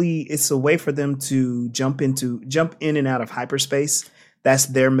it's a way for them to jump in and out of hyperspace. That's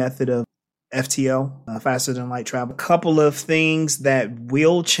their method of FTL, faster than light travel. A couple of things that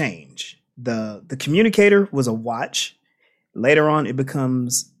will change. The communicator was a watch. Later on, it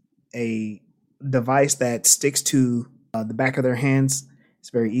becomes a device that sticks to the back of their hands. It's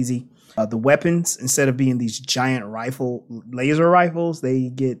very easy. The weapons, instead of being these giant laser rifles, they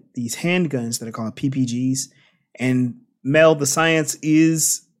get these handguns that are called PPGs. And Mel, the science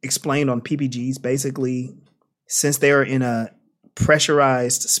is explained on PPGs. Basically, since they are in a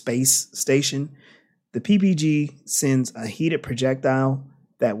pressurized space station, The PPG sends a heated projectile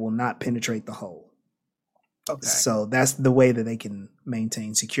that will not penetrate the hull. Okay. So that's the way that they can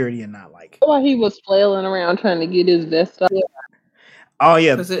maintain security and not like. Why he was flailing around trying to get his vest off. Oh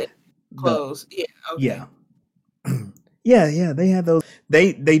yeah, Because it closed. Yeah. Okay. Yeah. They had those.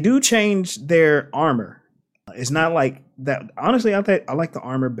 They do change their armor. It's not like that. Honestly, I like the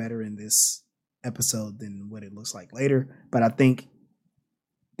armor better in this episode than what it looks like later. But I think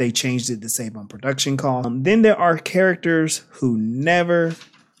they changed it to save on production costs. Then there are characters who never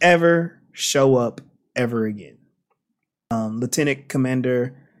ever show up ever again. Lieutenant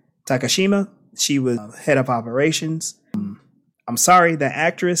Commander Takashima, she was head of operations. I'm sorry, the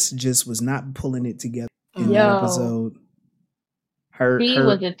actress just was not pulling it together in that episode. She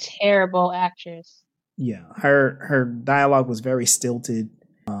was a terrible actress. Yeah, her dialogue was very stilted.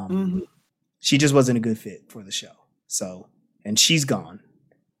 She just wasn't a good fit for the show. So, and she's gone.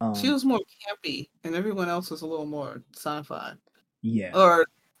 She was more campy, and everyone else was a little more sci-fi. Yeah, or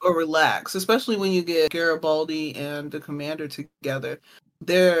relaxed, especially when you get Garibaldi and the commander together.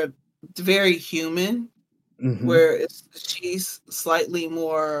 They're very human, where she's slightly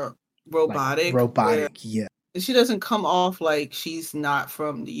more robotic. Yeah. She doesn't come off like she's not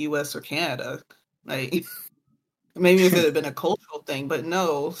from the U.S. or Canada. Like, maybe if it had been a cultural thing, but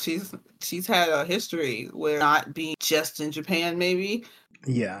no, she's had a history where not being just in Japan, maybe.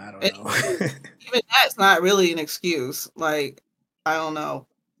 Yeah, I don't know. Even that's not really an excuse. Like, I don't know.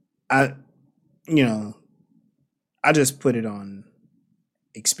 I just put it on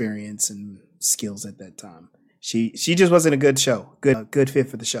experience and skills at that time. She just wasn't a good fit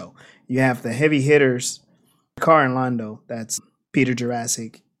for the show. You have the heavy hitters, Car and Lando. That's Peter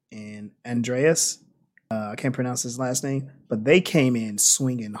Jurassic and Andreas. I can't pronounce his last name, but they came in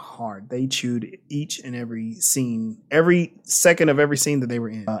swinging hard. They chewed each and every scene, every second of every scene that they were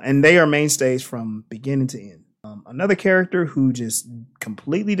in, and they are mainstays from beginning to end. Another character who just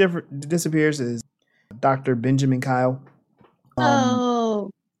completely disappears is Dr. Benjamin Kyle.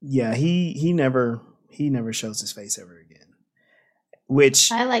 Yeah, he never shows his face ever again.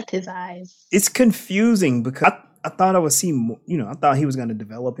 Which I liked his eyes. It's confusing because I thought I would see more, I thought he was going to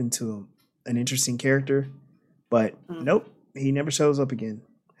develop into an interesting character, but nope, he never shows up again.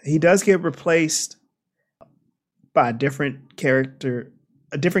 He does get replaced by a different character,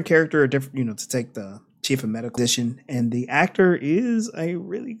 to take the chief of medical position, and the actor is a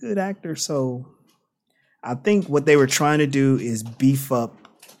really good actor. So I think what they were trying to do is beef up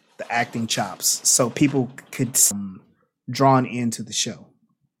the acting chops so people could drawn into the show.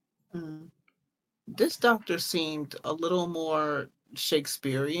 This doctor seemed a little more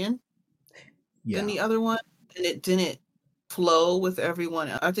Shakespearean than the other one, and it didn't flow with everyone.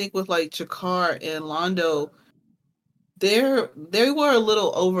 I think with like Jakar and Lando, they were a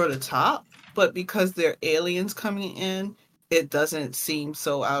little over the top, but because they're aliens coming in, it doesn't seem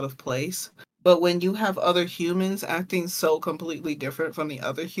so out of place. But when you have other humans acting so completely different from the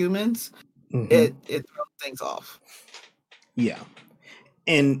other humans, it throws things off. Yeah.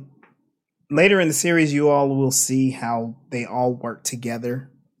 And later in the series, you all will see how they all work together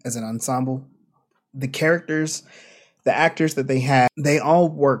as an ensemble. The characters, the actors that they have, they all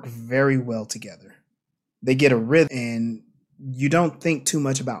work very well together. They get a rhythm, and you don't think too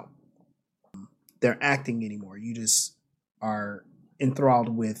much about their acting anymore. You just are enthralled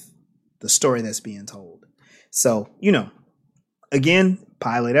with the story that's being told. So, again,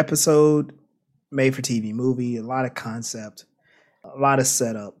 pilot episode, made for TV movie, a lot of concept, a lot of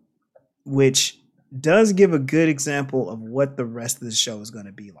setup, which does give a good example of what the rest of the show is going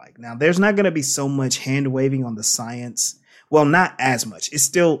to be like. Now, there's not going to be so much hand waving on the science. Well, not as much. It's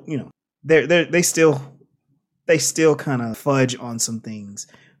still, they still kind of fudge on some things,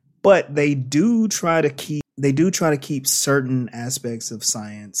 but they do try to keep certain aspects of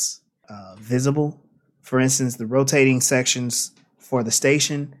science visible. For instance, the rotating sections for the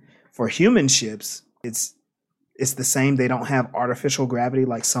station for human ships, it's the same. They don't have artificial gravity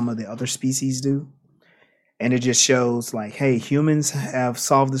like some of the other species do. And it just shows like, hey, humans have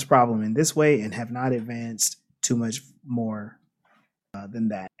solved this problem in this way and have not advanced too much more than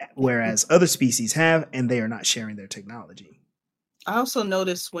that. Whereas other species have, and they are not sharing their technology. I also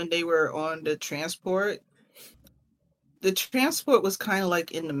noticed when they were on the transport was kind of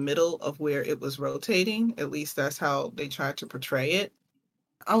like in the middle of where it was rotating. At least that's how they tried to portray it.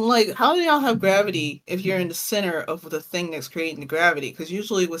 I'm like, how do y'all have gravity if you're in the center of the thing that's creating the gravity? Because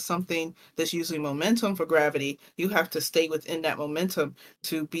usually with something that's usually momentum for gravity, you have to stay within that momentum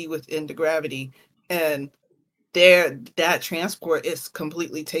to be within the gravity. And that transport is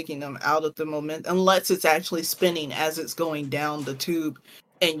completely taking them out of the momentum, unless it's actually spinning as it's going down the tube.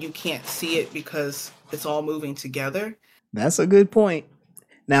 and you can't see it because it's all moving together. That's a good point.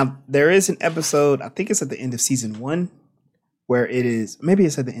 Now, there is an episode, I think it's at the end of season 1, where it is, maybe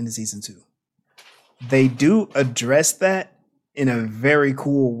it's at the end of season 2. They do address that in a very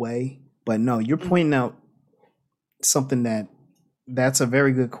cool way. But no, you're pointing out something that's a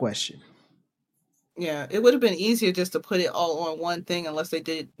very good question. Yeah, it would have been easier just to put it all on one thing unless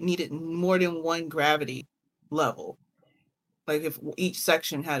they needed more than one gravity level. Like if each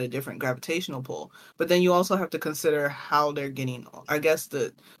section had a different gravitational pull. But then you also have to consider how they're getting, I guess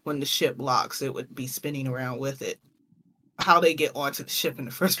when the ship locks, it would be spinning around with it. How they get onto the ship in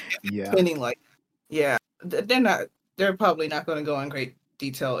the first place. Yeah. Spinning they're probably not going to go in great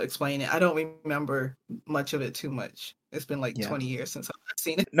detail explaining it. I don't remember much of it too much. It's been like 20 years since I've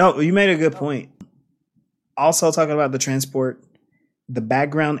seen it. No, you made a good point. Also talking about the transport, the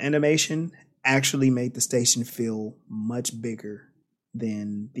background animation actually made the station feel much bigger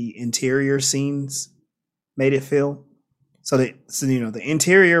than the interior scenes made it feel. So the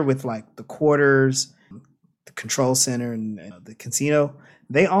interior with like the quarters, the control center, and the casino,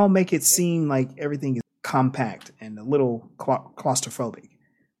 they all make it seem like everything is compact and a little claustrophobic.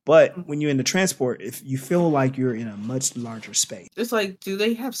 But when you're in the transport, if you feel like you're in a much larger space. It's like, do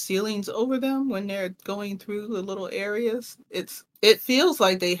they have ceilings over them when they're going through the little areas? It feels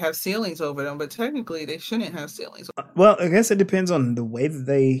like they have ceilings over them, but technically they shouldn't have ceilings. Well, I guess it depends on the way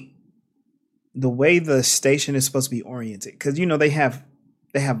the station is supposed to be oriented, because they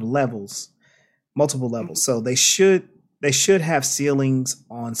have levels, multiple levels, so they should have ceilings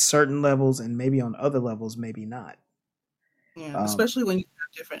on certain levels, and maybe on other levels, maybe not. Yeah, especially when you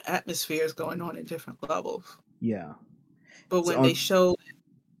have different atmospheres going on at different levels. Yeah, but when they showed,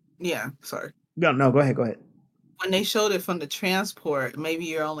 sorry. No, go ahead. When they showed it from the transport, maybe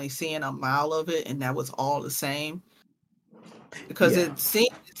you're only seeing a mile of it, and that was all the same. Because it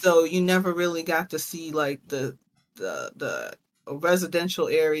seemed as though you never really got to see like the residential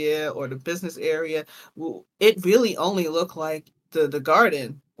area or the business area. It really only looked like the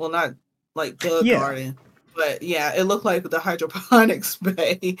garden. Well, not like the garden, but it looked like the hydroponics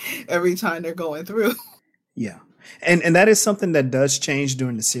bay every time they're going through. Yeah, and that is something that does change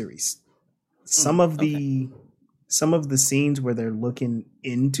during the series. Some of the scenes where they're looking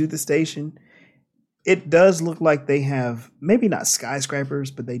into the station, it does look like they have maybe not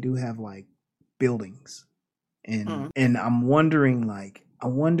skyscrapers, but they do have like buildings. And I'm wondering, I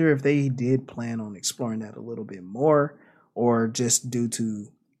wonder if they did plan on exploring that a little bit more, or just due to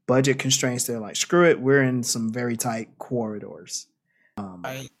budget constraints, they're like, screw it, we're in some very tight corridors.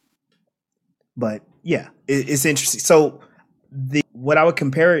 But yeah, it's interesting. So what I would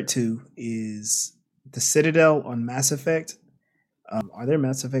compare it to is the Citadel on Mass Effect. Are there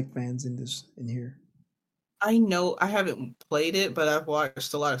Mass Effect fans in here? I know I haven't played it, but I've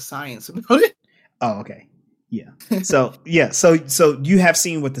watched a lot of science about it. Oh, okay. Yeah. So you have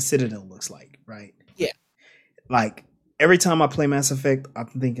seen what the Citadel looks like, right? Yeah. Like every time I play Mass Effect, I'm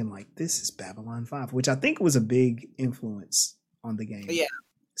thinking like, this is Babylon 5, which I think was a big influence on the game. Yeah.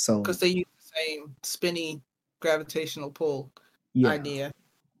 So because they use the same spinny gravitational pull idea.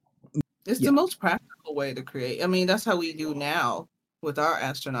 It's the most practical way to create. I mean, that's how we do now with our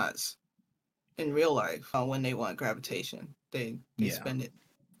astronauts in real life. When they want gravitation, they spin it.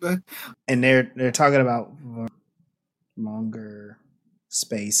 And they're talking about longer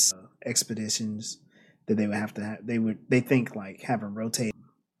space expeditions that they would have to have. They think like having rotating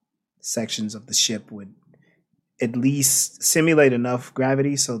sections of the ship would at least simulate enough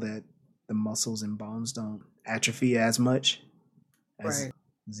gravity so that the muscles and bones don't atrophy as much as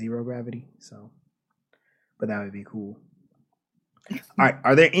zero gravity. So, but that would be cool. All right.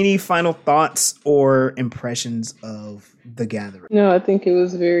 Are there any final thoughts or impressions of The Gathering? No, I think it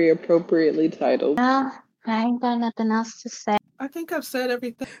was very appropriately titled. No, I ain't got nothing else to say. I think I've said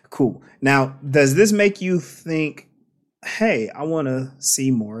everything. Cool. Now, does this make you think, hey, I want to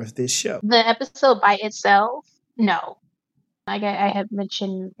see more of this show? The episode by itself, no. Like I had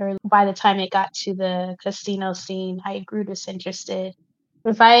mentioned earlier, by the time it got to the casino scene, I grew disinterested.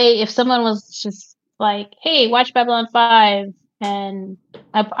 If someone was just like, hey, watch Babylon 5, and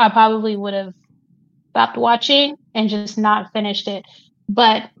I probably would have stopped watching and just not finished it.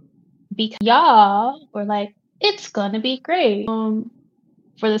 But because y'all were like, it's gonna be great.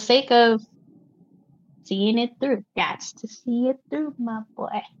 For the sake of seeing it through, got to see it through, my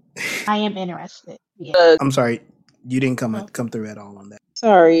boy. I am interested. Yeah. I'm sorry, you didn't come through at all on that.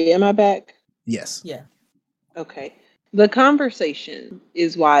 Sorry, am I back? Yes. Yeah. Okay. The conversation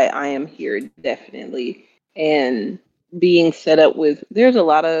is why I am here, definitely. And being set up with, there's a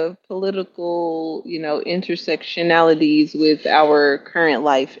lot of political, intersectionalities with our current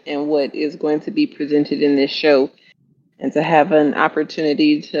life and what is going to be presented in this show. And to have an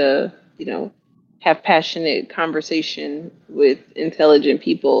opportunity to, have passionate conversation with intelligent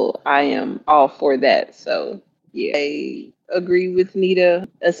people, I am all for that. So, yeah, I agree with Nita,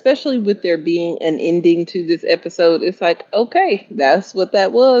 especially with there being an ending to this episode. It's like, okay, that's what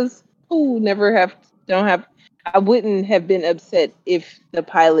that was. Oh, don't have, I wouldn't have been upset if the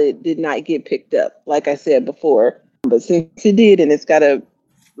pilot did not get picked up, like I said before. But since it did, and it's got a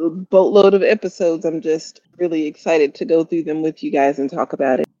boatload of episodes, I'm just really excited to go through them with you guys and talk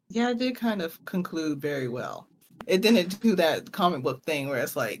about it. Yeah, it did kind of conclude very well. It didn't do that comic book thing where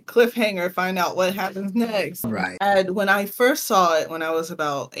it's like cliffhanger, find out what happens next. Right. And when I first saw it, when I was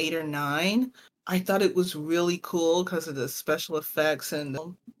about 8 or 9, I thought it was really cool because of the special effects and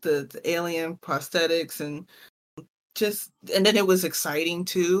the alien prosthetics and then it was exciting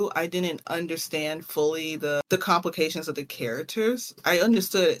too. I didn't understand fully the complications of the characters. I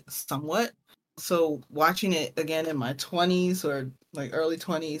understood it somewhat. So watching it again in my 20s or like early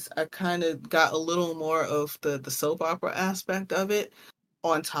 20s, I kind of got a little more of the soap opera aspect of it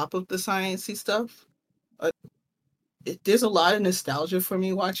on top of the sciencey stuff. There's a lot of nostalgia for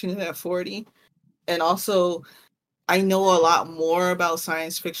me watching it at 40. And also, I know a lot more about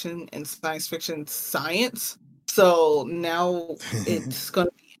science fiction and science fiction science. So now it's going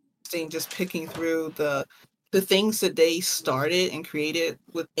to be interesting just picking through the things that they started and created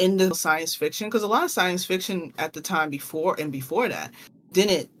within the science fiction. Because a lot of science fiction at the time before that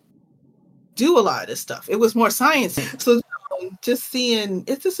didn't do a lot of this stuff. It was more science. So just seeing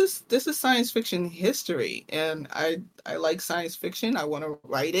this is science fiction history, and I like science fiction. I want to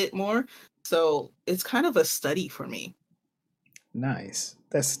write it more. So it's kind of a study for me. Nice.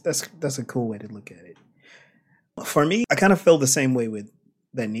 That's a cool way to look at it. For me, I kind of feel the same way with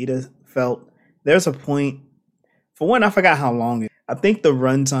that Nita felt. There's a point, for one, I forgot how long I think the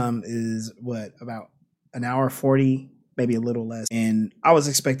runtime is about an hour 40, maybe a little less. And I was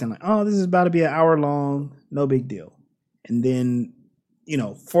expecting like, oh, this is about to be an hour long, no big deal. And then,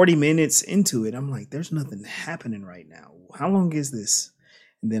 40 minutes into it, I'm like, there's nothing happening right now. How long is this?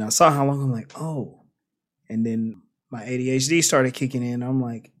 And then I saw how long, I'm like, oh. And then my ADHD started kicking in. I'm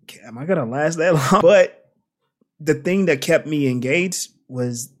like, am I gonna last that long? But the thing that kept me engaged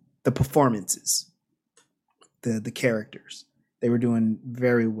was the performances, the characters. They were doing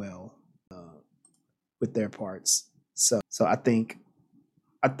very well with their parts. So I think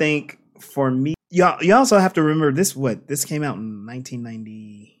for me, you also have to remember this came out in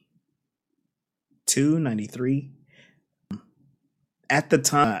 1992, 93. At the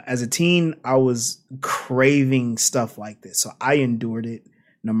time, as a teen, I was craving stuff like this. So I endured it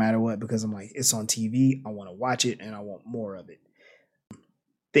no matter what, because I'm like, it's on TV. I want to watch it and I want more of it.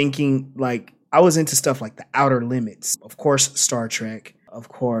 Thinking like I was into stuff like The Outer Limits, of course, Star Trek, of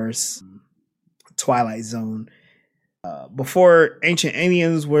course, Twilight Zone. Before Ancient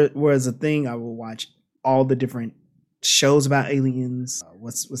Aliens was a thing, I would watch all the different shows about aliens.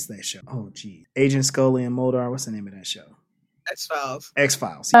 What's that show? Oh, geez. Agent Scully and Mulder. What's the name of that show? X-Files.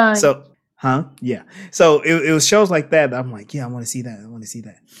 X-Files. Yeah. So it was shows like that I'm like, yeah, I want to see that.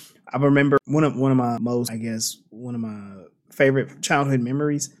 I remember one of my favorite childhood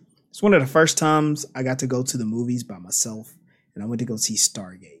memories. It's one of the first times I got to go to the movies by myself, and I went to go see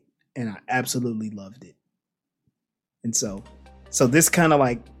Stargate, and I absolutely loved it. And so this kind of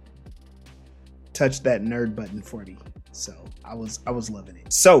like touched that nerd button for me. So I was loving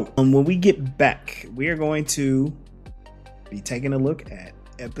it. So when we get back, we are going to be taking a look at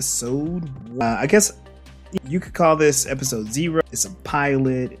episode 1. I guess you could call this episode 0. It's a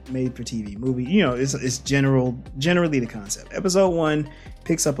pilot, made for TV movie. It's generally the concept. Episode 1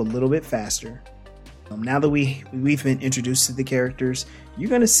 picks up a little bit faster. Now that we've been introduced to the characters, you're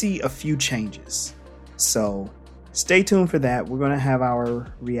going to see a few changes. So stay tuned for that. We're going to have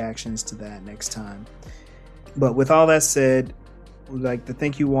our reactions to that next time. But with all that said, we'd like to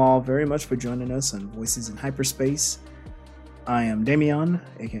thank you all very much for joining us on Voices in Hyperspace. I am Damian,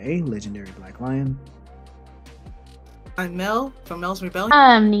 aka Legendary Black Lion. I'm Mel from Mel's Rebellion.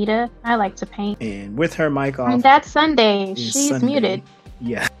 I'm Nita. I like to paint. And with her mic off. And that's Sunday. She's Sunday. Muted.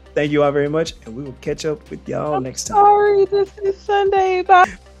 Yeah. Thank you all very much, and we will catch up with y'all next time. Sorry, this is Sunday.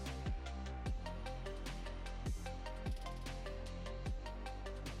 Bye.